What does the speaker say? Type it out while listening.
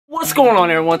What's going on,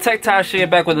 everyone? Tech Tosh here,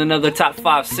 back with another top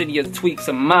 5 CYDIA tweaks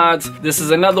and mods. This is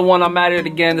another one. I'm at it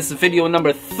again. This is video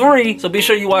number 3, so be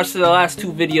sure you watch the last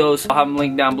 2 videos. I'll have them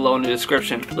linked down below in the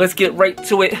description. Let's get right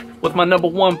to it. With my number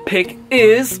 1 pick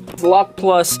is Lock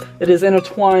Plus. It is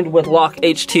intertwined with Lock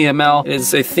HTML. It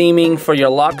is a theming for your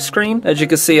lock screen. As you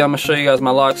can see, I'm gonna show you guys my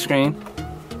lock screen.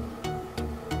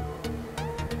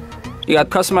 You got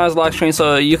customized lock screen,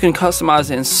 so you can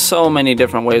customize it in so many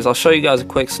different ways. I'll show you guys a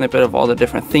quick snippet of all the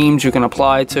different themes you can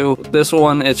apply to. This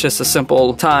one, it's just a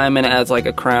simple time and it adds like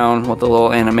a crown with a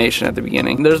little animation at the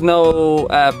beginning. There's no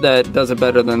app that does it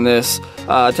better than this.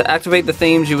 To activate the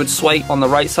themes, you would swipe on the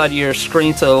right side of your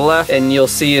screen to the left and you'll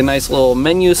see a nice little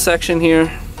menu section here.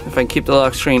 If I can keep the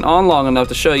lock screen on long enough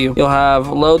to show you, you'll have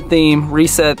load theme,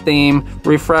 reset theme,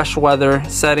 refresh weather,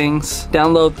 settings,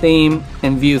 download theme,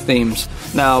 and view themes.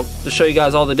 Now, to show you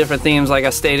guys all the different themes, like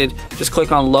I stated, just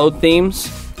click on load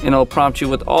themes and it'll prompt you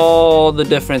with all the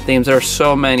different themes. There are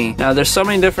so many. Now, there's so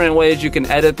many different ways you can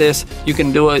edit this. You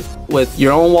can do it with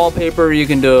your own wallpaper. You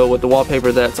can do it with the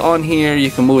wallpaper that's on here. You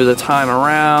can move the time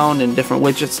around and different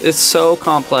widgets. It's so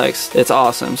complex. It's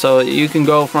awesome. So you can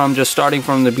go from just starting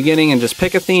from the beginning and just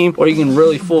pick a theme, or you can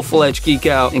really full-fledged geek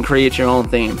out and create your own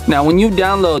theme. Now, when you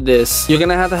download this, you're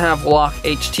gonna have to have Lock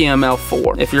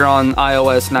HTML4 if you're on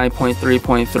iOS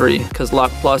 9.3.3, because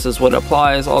Lock Plus is what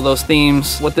applies all those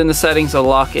themes. Within the settings of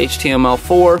Lock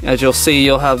HTML4, as you'll see,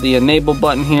 you'll have the enable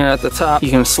button here at the top. You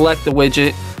can select the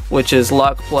widget, which is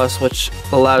Lock Plus, which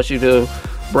allows you to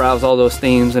browse all those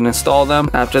themes and install them.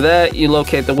 After that, you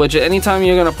locate the widget. Anytime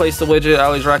you're gonna place the widget, I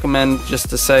always recommend just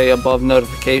to say above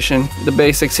notification. The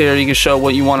basics here, you can show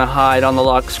what you wanna hide on the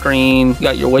lock screen. You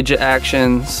got your widget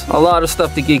actions. A lot of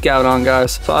stuff to geek out on,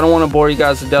 guys. So I don't wanna bore you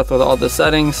guys to death with all the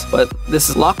settings, but this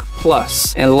is Lock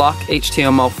Plus and Lock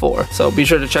HTML4. So be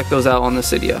sure to check those out on the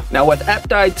CYDIA. Now with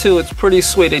APPDYE 2, it's pretty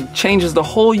sweet. It changes the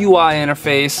whole UI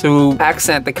interface to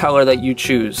accent the color that you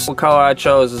choose. The color I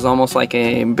chose is almost like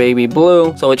a baby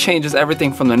blue. So it changes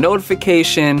everything from the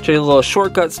notification to your little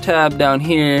shortcuts tab down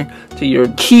here to your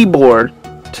keyboard,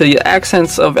 to the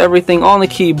accents of everything on the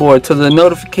keyboard, to the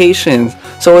notifications.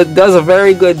 So it does a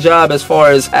very good job as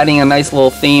far as adding a nice little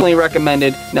theme. Really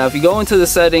recommended. Now if you go into the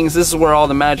settings, this is where all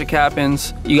the magic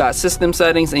happens. You got system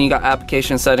settings and you got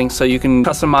application settings, so you can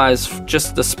customize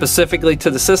just specifically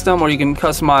to the system, or you can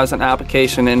customize an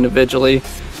application individually.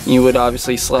 You would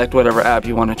obviously select whatever app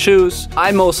you want to choose.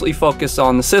 I mostly focus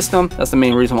on the system. That's the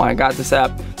main reason why I got this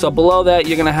app. So below that,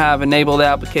 you're gonna have enabled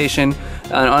application,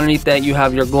 and underneath that you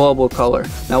have your global color.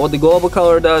 Now what the global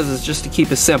color does is just to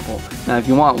keep it simple. Now if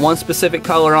you want one specific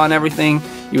color on everything,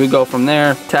 you would go from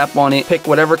there, tap on it, pick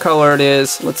whatever color it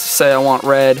is. Let's say I want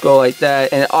red, go like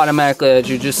that, and it automatically, as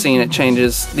you just seen, it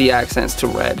changes the accents to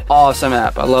red. Awesome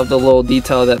app. I love the little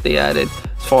detail that they added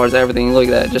as far as everything. Look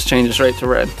at that, it just changes right to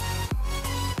red.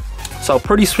 So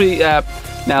pretty sweet app.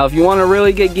 Now if you want to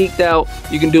really get geeked out,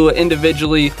 you can do it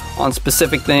individually on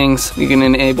specific things. You can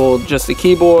enable just the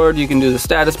keyboard, you can do the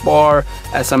status bar,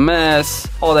 SMS,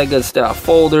 all that good stuff,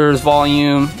 folders,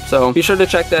 volume. So be sure to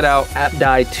check that out,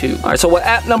 APPDYE 2. Alright, so with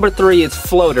app number 3, it's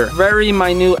Floater. Very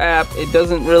minute app. It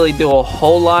doesn't really do a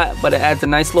whole lot, but it adds a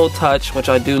nice little touch, which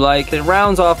I do like. It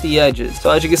rounds off the edges.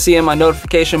 So as you can see in my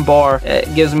notification bar,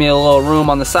 it gives me a little room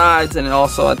on the sides, and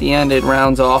also at the end it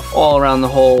rounds off all around the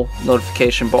whole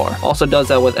notification bar. Also does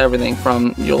that with everything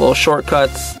from your little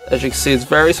shortcuts. As you can see, it's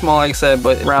very small, like I said,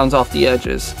 but it rounds off the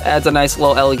edges. Adds a nice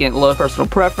little elegant look. Personal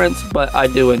preference, but I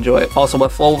do enjoy it. Also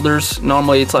with folders,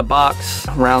 normally it's a box,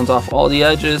 rounds off all the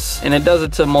edges, and it does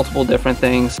it to multiple different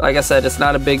things. Like I said, it's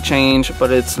not a big change,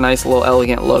 but it's a nice little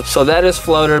elegant look. So that is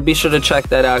Floater. Be sure to check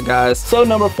that out, guys. So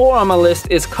number 4 on my list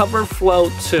is COLORFLOW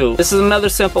 2. This is another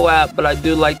simple app, but I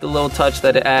do like the little touch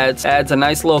that it adds. Adds a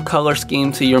nice little color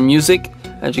scheme to your music.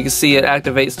 As you can see, it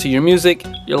activates to your music,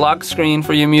 your lock screen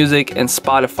for your music, and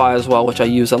Spotify as well, which I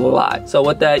use a lot. So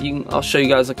with that, I'll show you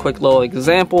guys a quick little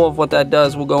example of what that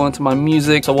does. We'll go into my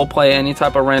music, so we'll play any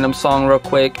type of random song real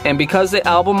quick. And because the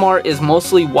album art is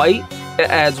mostly white, it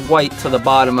adds white to the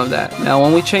bottom of that. Now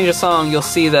when we change a song, you'll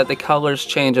see that the colors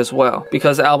change as well.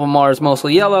 Because the album art is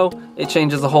mostly yellow, it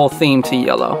changes the whole theme to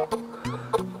yellow.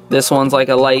 This one's like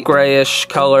a light grayish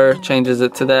color, changes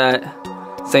it to that.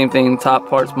 Same thing, top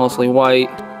part's mostly white,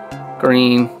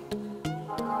 green,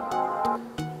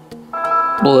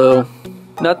 blue.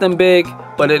 Nothing big,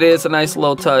 but it is a nice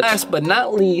little touch. Last but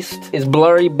not least is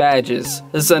BLURRY badges.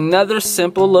 This is another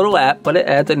simple little app, but it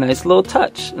adds a nice little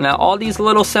touch. Now all these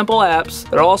little simple apps,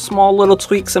 they're all small little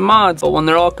tweaks and mods, but when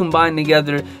they're all combined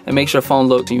together, it makes your phone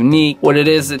look unique. What it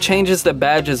is, it changes the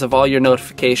badges of all your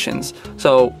notifications.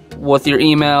 So with your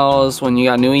emails, when you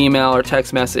got a new email or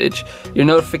text message, your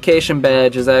notification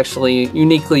badge is actually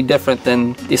uniquely different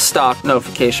than the stock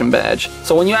notification badge.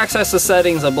 So when you access the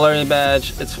settings of Blurry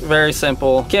badge, it's very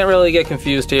simple. Can't really get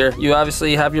confused here. You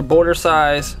obviously have your border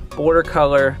size, border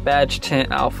color, badge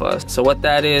tint alpha. So what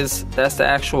that is, that's the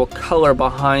actual color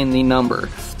behind the number.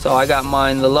 So I got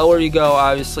mine, the lower you go,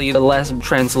 obviously the less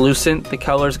translucent the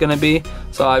color is gonna be.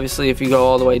 So obviously if you go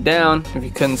all the way down, if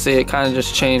you couldn't see it, kind of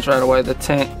just changed right away, the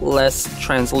tint less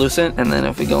translucent. And then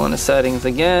if we go into settings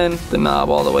again, the knob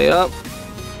all the way up,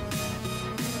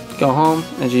 go home,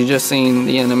 as you just seen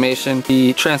the animation,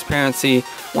 the transparency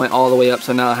went all the way up,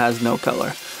 so now it has no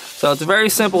color. So it's a very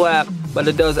simple app, but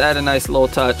it does add a nice little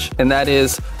touch, and that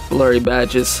is Blurry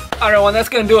badges. Alright everyone, that's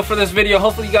gonna do it for this video.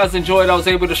 Hopefully you guys enjoyed. I was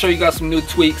able to show you guys some new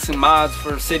tweaks and mods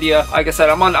for CYDIA. Like I said,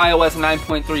 I'm on iOS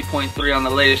 9.3.3 on the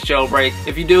latest jailbreak.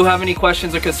 If you do have any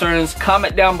questions or concerns,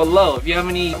 comment down below. If you have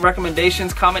any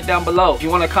recommendations, comment down below. If you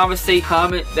want to conversate,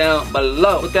 comment down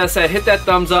below. With that said, hit that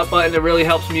thumbs up button. It really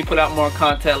helps me put out more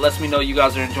content. Lets me know you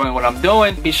guys are enjoying what I'm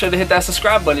doing. Be sure to hit that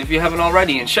subscribe button if you haven't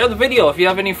already, and share the video. If you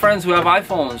have any friends who have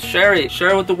iPhones, share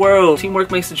it with the world.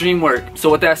 Teamwork makes the dream work. So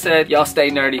with that said, y'all stay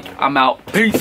nerdy. I'm out. Peace.